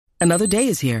Another day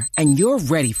is here, and you're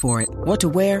ready for it. What to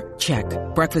wear? Check.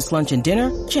 Breakfast, lunch, and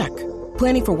dinner? Check.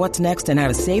 Planning for what's next and how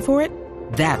to save for it?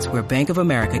 That's where Bank of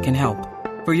America can help.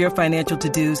 For your financial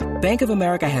to-dos, Bank of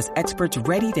America has experts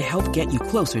ready to help get you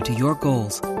closer to your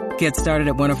goals. Get started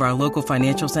at one of our local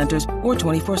financial centers or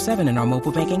 24/7 in our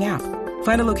mobile banking app.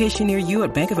 Find a location near you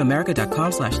at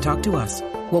bankofamerica.com/talktous.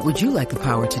 What would you like the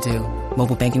power to do?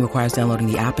 Mobile banking requires downloading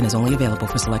the app and is only available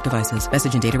for select devices.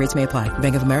 Message and data rates may apply.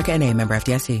 Bank of America N.A., member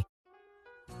FDIC.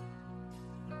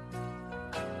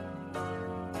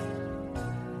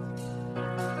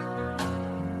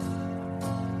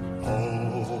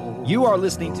 You are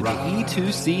listening to the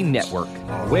E2C Network,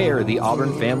 where the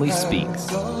Auburn family speaks.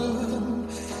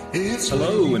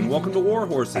 Hello and welcome to War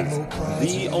Horses,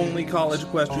 the only college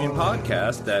equestrian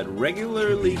podcast that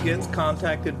regularly gets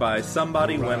contacted by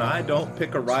somebody when I don't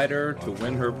pick a rider to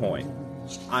win her point.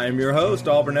 I am your host,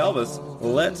 Auburn Elvis.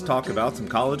 Let's talk about some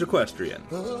college equestrian.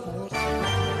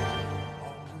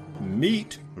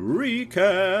 Meet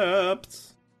recaps.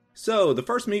 So, the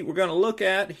first meet we're going to look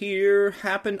at here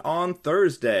happened on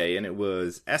Thursday, and it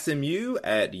was SMU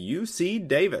at UC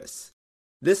Davis.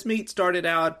 This meet started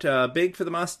out big for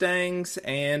the Mustangs,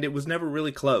 and it was never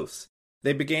really close.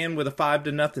 They began with a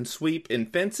 5-0 sweep in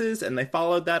fences, and they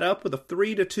followed that up with a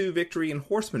 3-2 victory in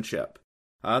horsemanship.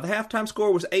 The halftime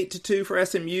score was 8-2 for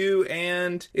SMU,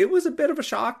 and it was a bit of a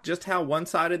shock just how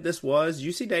one-sided this was.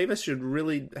 UC Davis should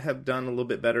really have done a little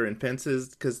bit better in fences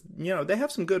because, they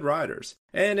have some good riders.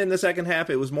 And in the second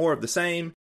half, it was more of the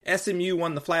same. SMU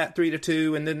won the flat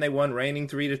 3-2, and then they won reigning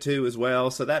 3-2 as well,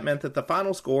 so that meant that the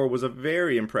final score was a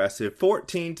very impressive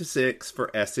 14-6 for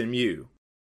SMU.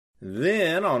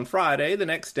 Then, on Friday, the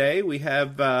next day, we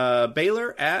have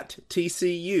Baylor at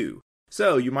TCU.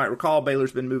 So, you might recall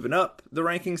Baylor's been moving up the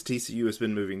rankings, TCU has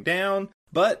been moving down,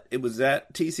 but it was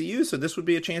at TCU, so this would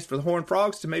be a chance for the Horned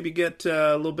Frogs to maybe get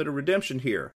a little bit of redemption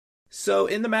here. So,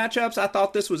 in the matchups, I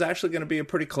thought this was actually going to be a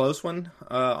pretty close one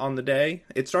on the day.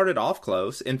 It started off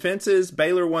close. In fences,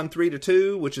 Baylor won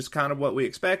 3-2, which is kind of what we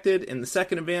expected. In the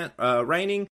second event,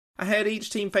 reigning, I had each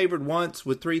team favored once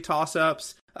with 3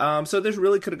 toss-ups. So this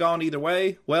really could have gone either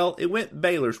way. Well, it went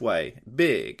Baylor's way.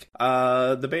 Big.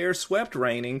 The Bears swept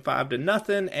reigning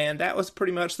 5-0, and that was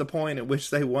pretty much the point at which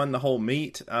they won the whole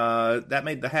meet. That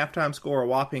made the halftime score a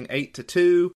whopping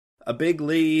 8-2. A big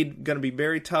lead. Going to be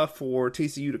very tough for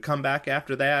TCU to come back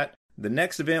after that. The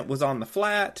next event was on the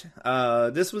flat.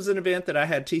 This was an event that I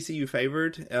had TCU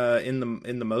favored in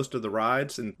the most of the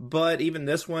rides, but even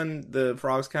this one, the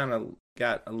Frogs kind of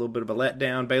got a little bit of a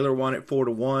letdown. Baylor won it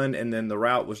 4-1, and then the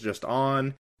route was just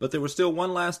on. But there was still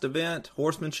one last event,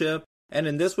 horsemanship, and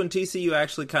in this one, TCU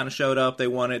actually kind of showed up. They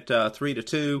won it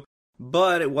 3-2,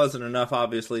 but it wasn't enough,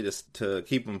 obviously, to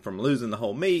keep them from losing the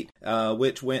whole meet,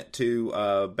 which went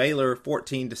to Baylor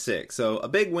 14-6. So a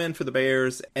big win for the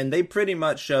Bears, and they pretty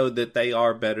much showed that they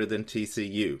are better than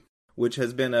TCU, which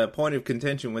has been a point of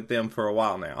contention with them for a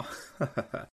while now.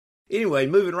 Anyway,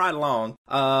 moving right along,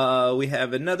 we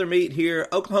have another meet here,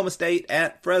 Oklahoma State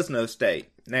at Fresno State.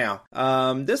 Now,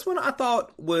 this one I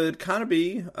thought would kind of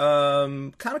be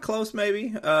kind of close maybe.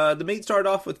 The meet started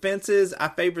off with fences. I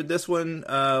favored this one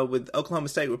with Oklahoma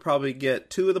State would probably get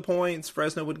 2 of the points.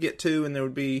 Fresno would get 2, and there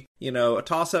would be, a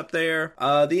toss-up there.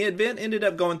 The event ended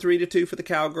up going 3-2 for the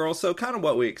Cowgirls, so kind of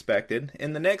what we expected.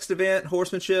 In the next event,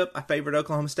 horsemanship, I favored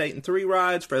Oklahoma State in 3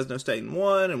 rides, Fresno State in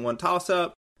 1, and 1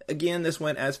 toss-up. Again, this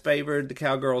went as favored. The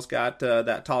Cowgirls got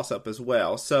that toss-up as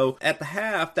well. So at the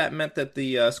half, that meant that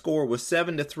the score was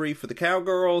 7-3 for the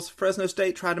Cowgirls. Fresno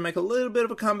State tried to make a little bit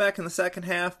of a comeback in the second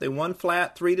half. They won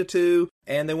flat 3-2,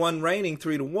 and they won reigning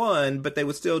 3-1, but they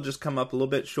would still just come up a little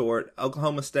bit short.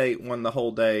 Oklahoma State won the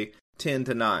whole day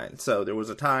 10-9. So there was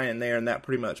a tie in there, and that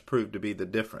pretty much proved to be the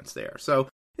difference there. So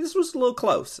this was a little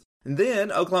close. And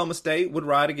then Oklahoma State would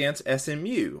ride against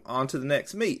SMU. On to the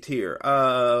next meet here.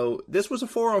 This was a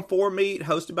 4-on-4 meet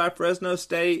hosted by Fresno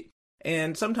State.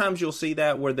 And sometimes you'll see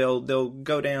that where they'll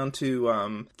go down to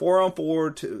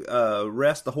 4-on-4 to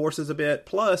rest the horses a bit.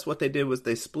 Plus, what they did was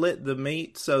they split the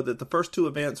meet so that the first 2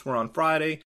 events were on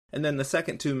Friday, and then the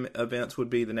second 2 events would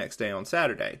be the next day on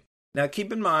Saturday. Now,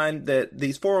 keep in mind that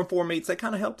these 4-on-4 meets, they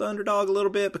kind of help the underdog a little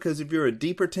bit because if you're a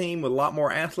deeper team with a lot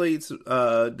more athletes,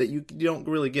 that you don't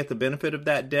really get the benefit of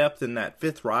that depth and that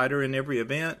 5th rider in every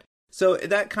event. So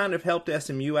that kind of helped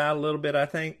SMU out a little bit, I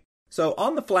think. So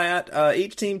on the flat,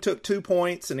 each team took 2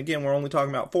 points, and again, we're only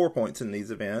talking about 4 points in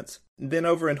these events. Then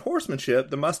over in horsemanship,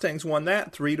 the Mustangs won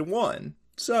that 3-1.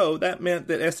 So that meant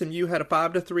that SMU had a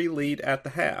 5-3 lead at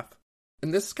the half.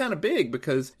 And this is kind of big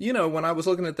because, when I was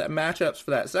looking at that matchups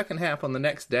for that second half on the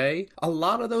next day, a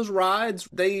lot of those rides,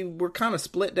 they were kind of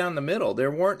split down the middle. There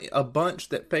weren't a bunch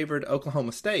that favored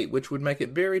Oklahoma State, which would make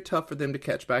it very tough for them to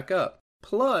catch back up.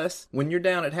 Plus, when you're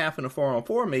down at half in a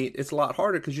 4-on-4 meet, it's a lot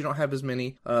harder because you don't have as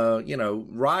many,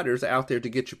 riders out there to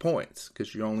get you points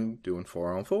because you're only doing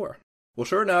 4-on-4. Well,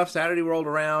 sure enough, Saturday rolled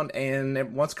around,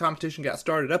 and once competition got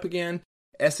started up again,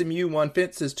 SMU won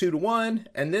fences 2-1,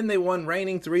 and then they won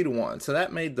reining 3-1. So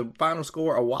that made the final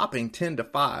score a whopping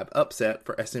 10-5 upset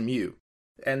for SMU.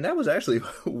 And that was actually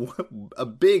a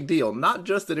big deal. Not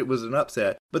just that it was an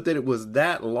upset, but that it was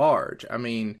that large. I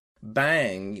mean,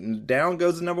 bang, down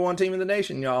goes the number one team in the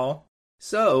nation, y'all.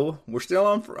 So, we're still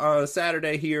on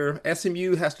Saturday here.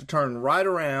 SMU has to turn right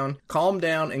around, calm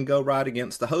down, and go right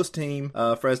against the host team,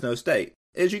 Fresno State.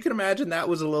 As you can imagine, that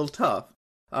was a little tough.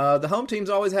 The home teams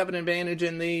always have an advantage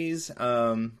in these,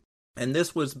 and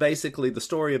this was basically the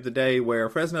story of the day where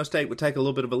Fresno State would take a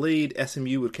little bit of a lead,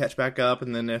 SMU would catch back up,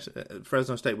 and then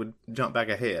Fresno State would jump back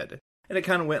ahead. And it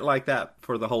kind of went like that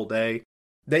for the whole day.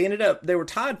 They were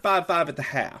tied 5-5 at the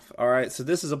half, all right? So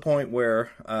this is a point where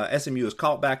SMU was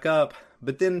caught back up,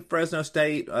 but then Fresno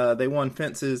State, they won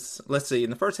fences. Let's see, in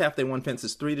the first half they won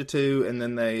fences 3-2, and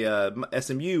then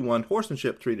SMU won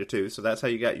horsemanship 3-2, so that's how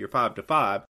you got your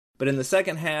 5-5. But in the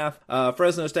second half,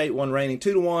 Fresno State won reining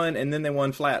 2-1, and then they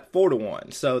won flat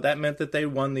 4-1. So that meant that they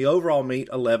won the overall meet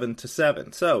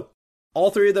 11-7. So all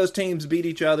three of those teams beat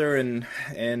each other, and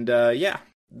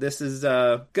this is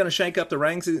going to shake up the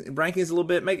rankings a little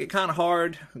bit, make it kind of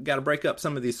hard. Got to break up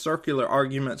some of these circular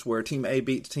arguments where Team A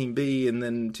beats Team B, and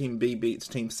then Team B beats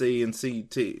Team C, and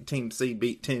Team C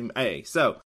beat Team A.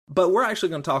 But we're actually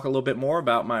going to talk a little bit more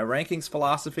about my rankings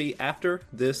philosophy after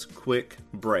this quick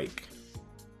break.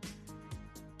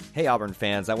 Hey Auburn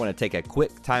fans, I want to take a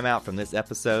quick timeout from this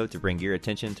episode to bring your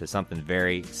attention to something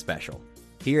very special.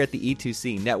 Here at the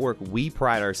E2C Network, we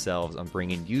pride ourselves on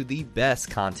bringing you the best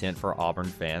content for Auburn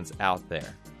fans out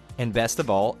there. And best of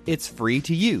all, it's free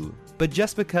to you. But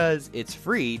just because it's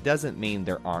free doesn't mean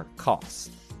there aren't costs,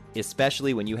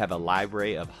 especially when you have a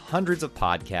library of hundreds of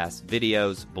podcasts,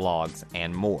 videos, blogs,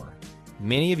 and more.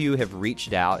 Many of you have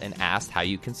reached out and asked how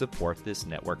you can support this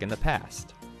network in the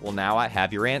past. Well, now I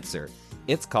have your answer.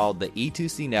 It's called the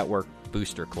E2C Network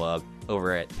Booster Club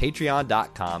over at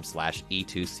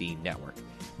patreon.com/E2C Network.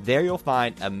 There you'll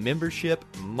find a membership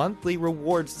monthly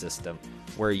reward system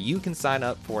where you can sign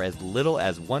up for as little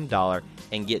as $1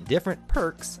 and get different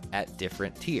perks at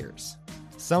different tiers.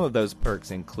 Some of those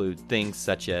perks include things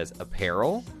such as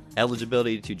apparel,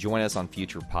 eligibility to join us on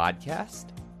future podcasts,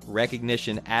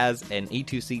 recognition as an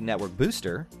E2C Network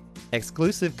booster,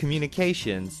 exclusive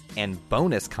communications, and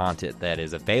bonus content that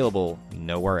is available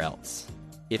nowhere else.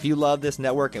 If you love this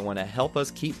network and want to help us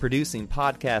keep producing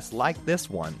podcasts like this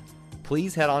one,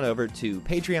 please head on over to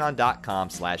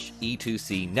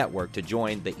patreon.com/E2C Network to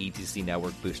join the E2C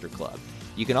Network Booster Club.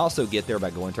 You can also get there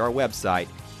by going to our website,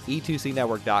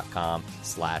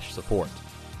 e2cnetwork.com/support.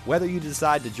 Whether you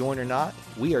decide to join or not,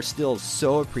 we are still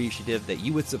so appreciative that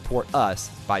you would support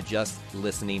us by just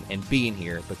listening and being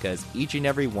here, because each and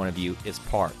every one of you is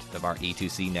part of our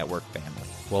E2C Network family.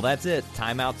 Well, that's it.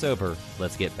 Timeout's over.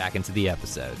 Let's get back into the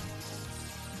episode.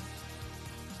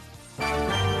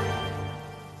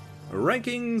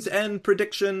 Rankings and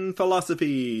prediction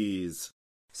philosophies.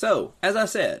 So, as I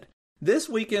said, this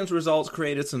weekend's results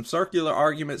created some circular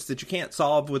arguments that you can't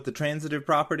solve with the transitive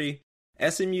property.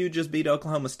 SMU just beat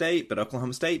Oklahoma State, but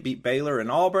Oklahoma State beat Baylor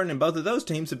and Auburn, and both of those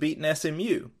teams have beaten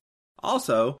SMU.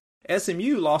 Also,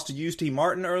 SMU lost to UT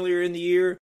Martin earlier in the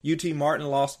year, UT Martin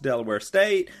lost to Delaware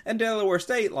State, and Delaware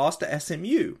State lost to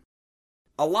SMU.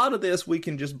 A lot of this we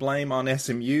can just blame on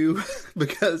SMU,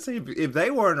 because if they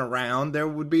weren't around, there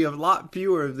would be a lot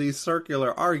fewer of these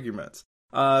circular arguments.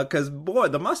 Because, boy,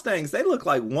 the Mustangs, they look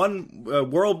like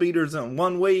world beaters in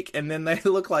 1 week, and then they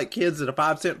look like kids at a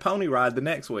 5-cent pony ride the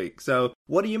next week. So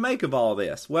what do you make of all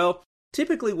this? Well,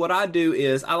 typically what I do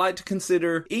is I like to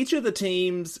consider each of the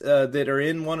teams that are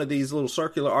in one of these little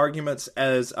circular arguments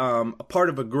as a part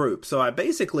of a group. So I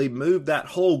basically move that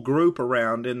whole group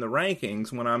around in the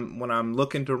rankings when I'm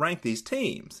looking to rank these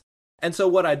teams. And so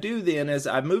what I do then is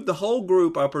I move the whole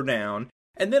group up or down,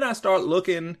 and then I start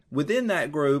looking within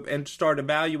that group and start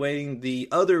evaluating the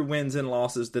other wins and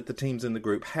losses that the teams in the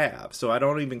group have. So I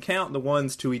don't even count the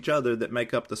ones to each other that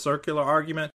make up the circular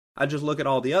argument. I just look at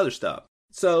all the other stuff.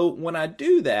 So when I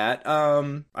do that,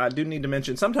 I do need to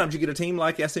mention, sometimes you get a team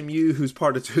like SMU who's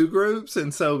part of 2 groups.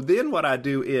 And so then what I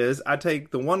do is I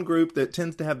take the one group that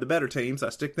tends to have the better teams, I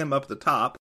stick them up at the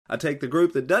top. I take the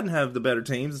group that doesn't have the better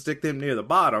teams and stick them near the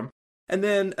bottom. And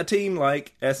then a team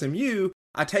like SMU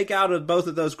I take out of both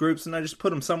of those groups and I just put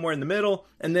them somewhere in the middle.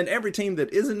 And then every team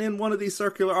that isn't in one of these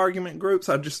circular argument groups,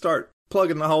 I just start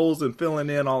plugging the holes and filling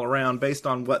in all around based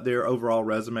on what their overall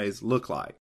resumes look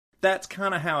like. That's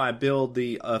kind of how I build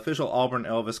the official Auburn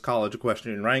Elvis College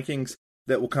Equestrian rankings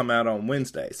that will come out on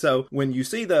Wednesday. So when you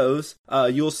see those,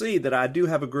 you'll see that I do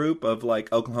have a group of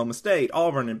like Oklahoma State,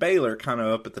 Auburn, and Baylor kind of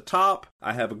up at the top.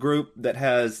 I have a group that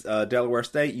has Delaware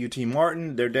State, UT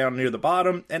Martin. They're down near the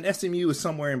bottom, and SMU is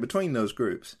somewhere in between those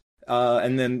groups.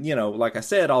 And then, like I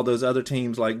said, all those other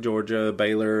teams like Georgia,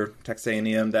 Baylor, Texas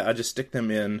A&M, that I just stick them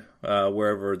in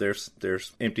wherever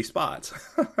there's empty spots.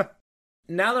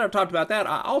 Now that I've talked about that,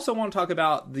 I also want to talk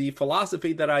about the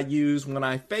philosophy that I use when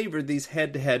I favor these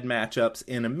head-to-head matchups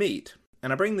in a meet.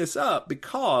 And I bring this up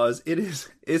because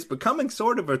it's becoming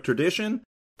sort of a tradition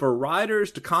for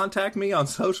riders to contact me on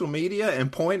social media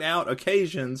and point out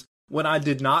occasions when I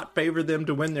did not favor them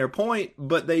to win their point,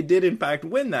 but they did in fact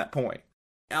win that point.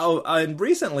 And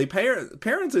recently,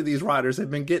 parents of these riders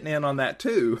have been getting in on that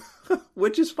too,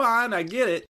 which is fine, I get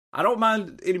it. I don't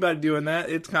mind anybody doing that,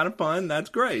 it's kind of fun, that's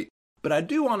great. But I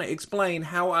do want to explain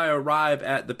how I arrive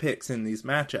at the picks in these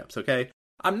matchups, okay?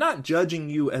 I'm not judging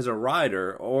you as a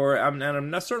rider, and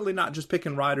I'm certainly not just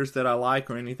picking riders that I like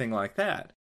or anything like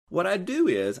that. What I do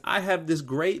is, I have this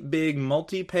great big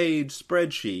multi-page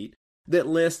spreadsheet that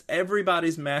lists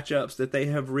everybody's matchups that they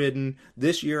have ridden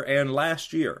this year and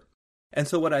last year. And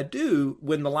so what I do,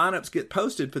 when the lineups get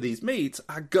posted for these meets,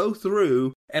 I go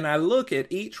through and I look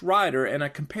at each rider and I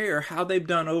compare how they've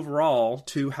done overall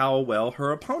to how well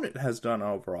her opponent has done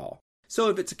overall. So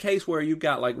if it's a case where you've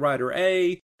got like rider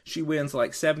A, she wins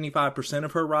like 75%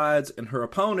 of her rides and her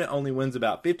opponent only wins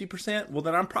about 50%, well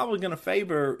then I'm probably going to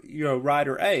favor,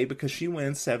 rider A because she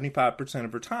wins 75%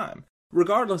 of her time,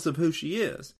 regardless of who she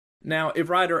is. Now, if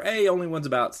rider A only wins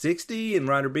about 60 and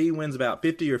rider B wins about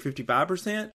 50 or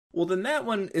 55%, well, then that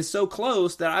one is so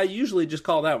close that I usually just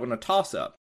call that one a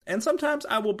toss-up. And sometimes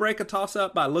I will break a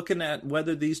toss-up by looking at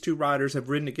whether these two riders have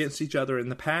ridden against each other in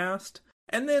the past.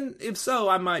 And then, if so,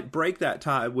 I might break that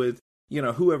tie with,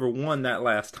 whoever won that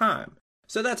last time.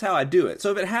 So that's how I do it.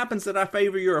 So if it happens that I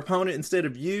favor your opponent instead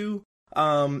of you,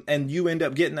 and you end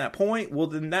up getting that point, well,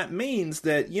 then that means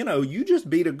that, you just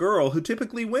beat a girl who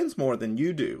typically wins more than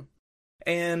you do.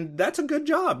 And that's a good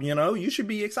job, you should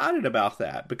be excited about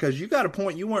that because you got a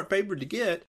point you weren't favored to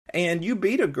get and you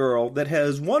beat a girl that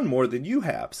has won more than you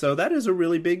have. So that is a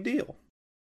really big deal.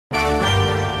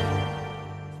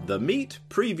 The meet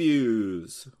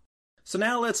previews. So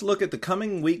now let's look at the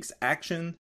coming week's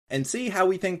action and see how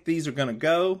we think these are going to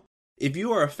go. If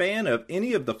you are a fan of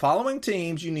any of the following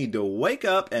teams, you need to wake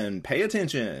up and pay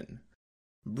attention.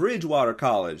 Bridgewater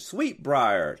College,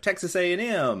 Sweetbriar, Texas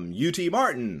A&M, UT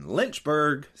Martin,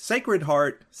 Lynchburg, Sacred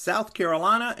Heart, South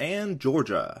Carolina, and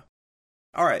Georgia.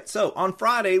 Alright, so on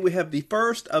Friday we have the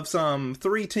first of some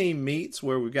 3-team meets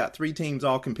where we've got 3 teams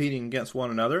all competing against one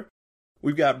another.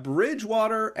 We've got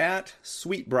Bridgewater at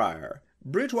Sweetbriar.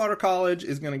 Bridgewater College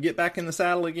is going to get back in the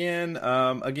saddle again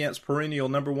against perennial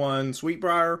number 1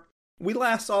 Sweetbriar. We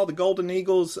last saw the Golden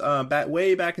Eagles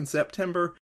way back in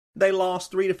September. They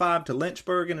lost 3-5 to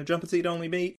Lynchburg in a jump and seat only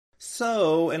meet.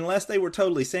 So, unless they were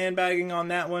totally sandbagging on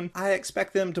that one, I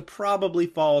expect them to probably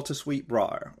fall to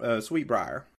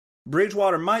Sweetbriar.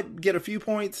 Bridgewater might get a few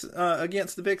points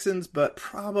against the Vixens, but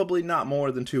probably not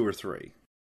more than 2 or 3.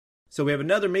 So we have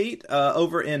another meet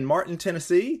over in Martin,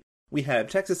 Tennessee. We have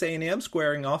Texas A&M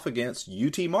squaring off against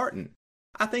UT Martin.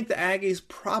 I think the Aggies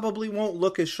probably won't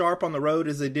look as sharp on the road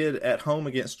as they did at home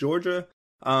against Georgia.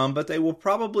 But they will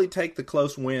probably take the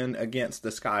close win against the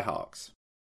Skyhawks.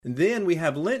 And then we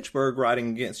have Lynchburg riding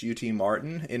against UT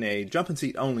Martin in a jump and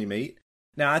seat only meet.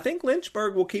 Now I think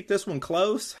Lynchburg will keep this one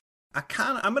close.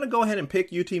 I'm going to go ahead and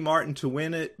pick UT Martin to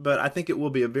win it, but I think it will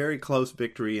be a very close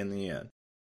victory in the end.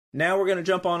 Now we're going to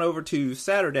jump on over to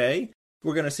Saturday.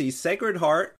 We're going to see Sacred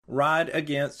Heart ride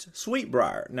against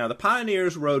Sweetbriar. Now, the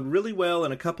Pioneers rode really well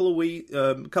in a couple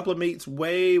of meets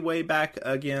way back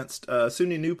against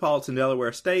SUNY New Paltz and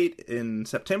Delaware State in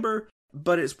September,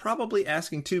 but it's probably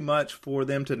asking too much for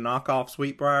them to knock off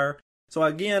Sweetbriar. So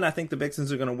again, I think the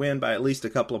Vixens are going to win by at least a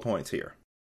couple of points here.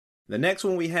 The next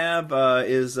one we have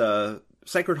is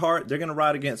Sacred Heart. They're going to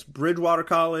ride against Bridgewater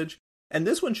College, and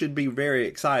this one should be very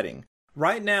exciting.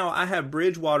 Right now, I have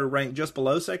Bridgewater ranked just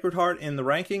below Sacred Heart in the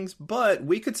rankings, but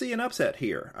we could see an upset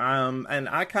here. And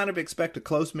I kind of expect a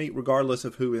close meet regardless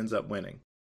of who ends up winning.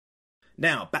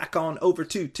 Now, back on over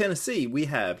to Tennessee, we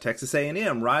have Texas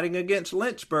A&M riding against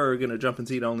Lynchburg in a jump and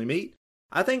seat only meet.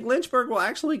 I think Lynchburg will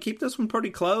actually keep this one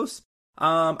pretty close.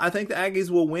 I think the Aggies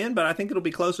will win, but I think it'll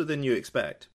be closer than you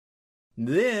expect.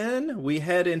 Then we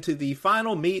head into the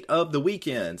final meet of the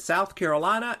weekend, South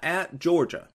Carolina at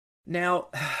Georgia. Now,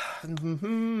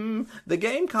 the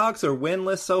Gamecocks are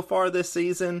winless so far this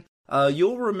season.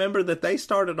 You'll remember that they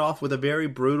started off with a very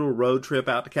brutal road trip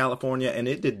out to California, and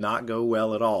it did not go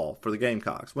well at all for the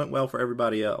Gamecocks. Went well for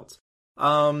everybody else.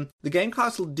 The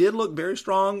Gamecocks did look very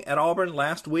strong at Auburn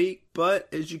last week, but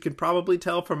as you can probably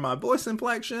tell from my voice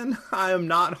inflection, I am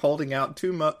not holding out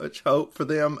too much hope for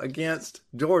them against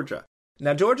Georgia.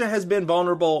 Now, Georgia has been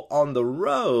vulnerable on the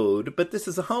road, but this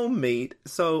is a home meet,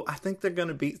 so I think they're going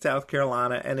to beat South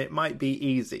Carolina, and it might be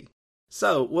easy.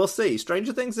 So, we'll see.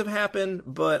 Stranger things have happened,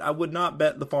 but I would not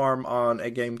bet the farm on a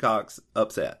Gamecocks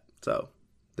upset. So,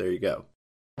 there you go.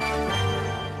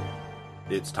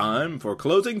 It's time for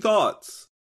closing thoughts.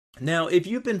 Now, if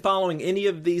you've been following any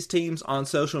of these teams on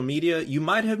social media, you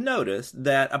might have noticed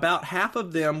that about half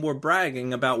of them were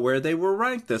bragging about where they were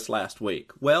ranked this last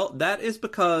week. Well, that is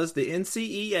because the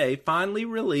NCEA finally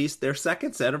released their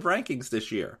second set of rankings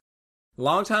this year.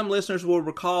 Longtime listeners will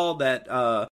recall that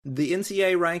the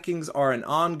NCAA rankings are an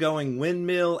ongoing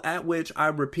windmill at which I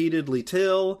repeatedly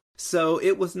till, so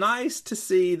it was nice to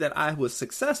see that I was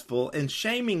successful in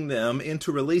shaming them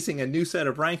into releasing a new set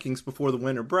of rankings before the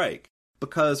winter break.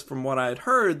 Because from what I had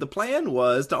heard, the plan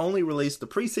was to only release the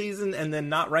preseason and then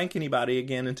not rank anybody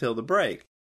again until the break.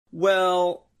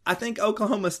 Well, I think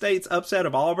Oklahoma State's upset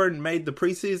of Auburn made the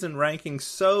preseason rankings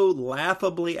so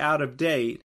laughably out of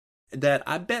date that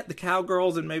I bet the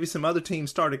Cowgirls and maybe some other teams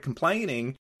started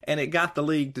complaining, and it got the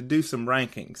league to do some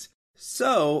rankings.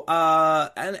 So,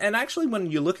 and actually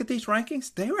when you look at these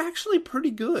rankings, they were actually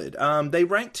pretty good. They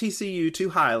ranked TCU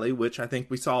too highly, which I think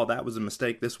we saw that was a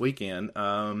mistake this weekend.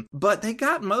 But they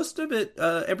got most of it,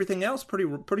 everything else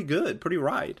pretty good, pretty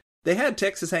right. They had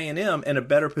Texas A&M in a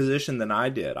better position than I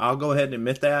did. I'll go ahead and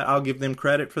admit that. I'll give them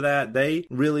credit for that. They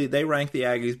ranked the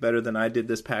Aggies better than I did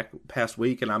this past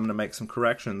week, and I'm going to make some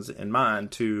corrections in mine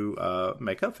to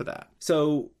make up for that.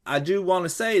 So I do want to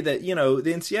say that, the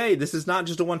NCAA, this is not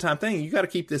just a one-time thing. You got to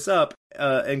keep this up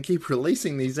and keep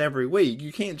releasing these every week.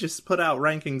 You can't just put out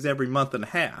rankings every month and a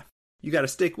half. You got to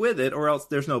stick with it, or else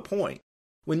there's no point.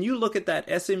 When you look at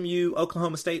that SMU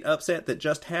Oklahoma State upset that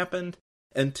just happened,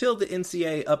 until the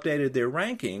NCAA updated their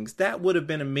rankings, that would have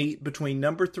been a meet between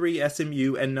number 3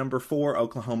 SMU and number 4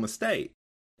 Oklahoma State.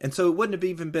 And so it wouldn't have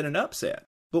even been an upset.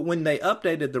 But when they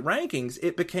updated the rankings,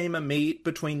 it became a meet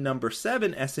between number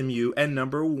 7 SMU and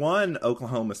number 1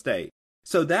 Oklahoma State.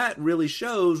 So that really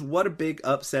shows what a big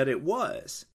upset it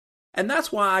was. And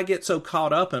that's why I get so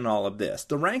caught up in all of this.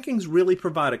 The rankings really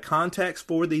provide a context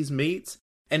for these meets.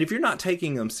 And if you're not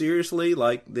taking them seriously,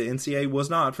 like the NCAA was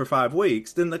not for 5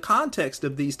 weeks, then the context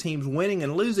of these teams winning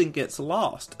and losing gets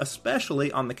lost,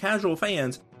 especially on the casual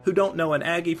fans who don't know an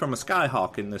Aggie from a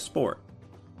Skyhawk in this sport.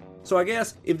 So I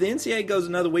guess if the NCAA goes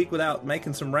another week without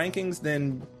making some rankings,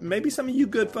 then maybe some of you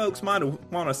good folks might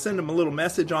want to send them a little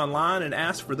message online and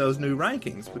ask for those new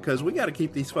rankings, because we got to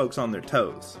keep these folks on their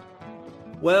toes.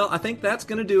 Well, I think that's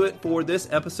going to do it for this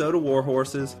episode of War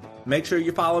Horses. Make sure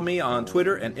you follow me on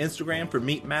Twitter and Instagram for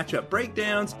meet matchup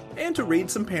breakdowns and to read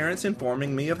some parents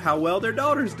informing me of how well their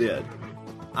daughters did.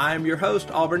 I am your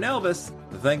host, Auburn Elvis.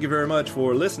 Thank you very much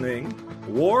for listening.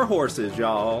 War Horses,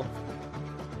 y'all.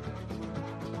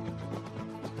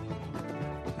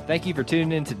 Thank you for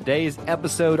tuning in to today's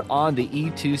episode on the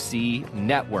E2C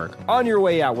Network. On your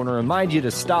way out, I want to remind you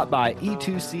to stop by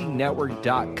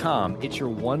e2cnetwork.com. It's your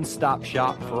one-stop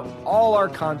shop for all our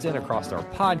content across our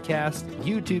podcast,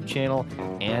 YouTube channel,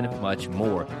 and much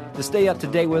more. To stay up to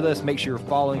date with us, make sure you're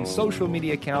following social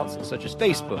media accounts such as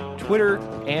Facebook, Twitter,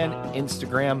 and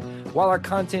Instagram. While our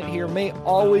content here may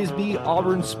always be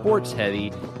Auburn sports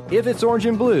heavy, if it's orange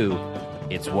and blue,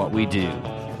 it's what we do.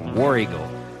 War Eagle.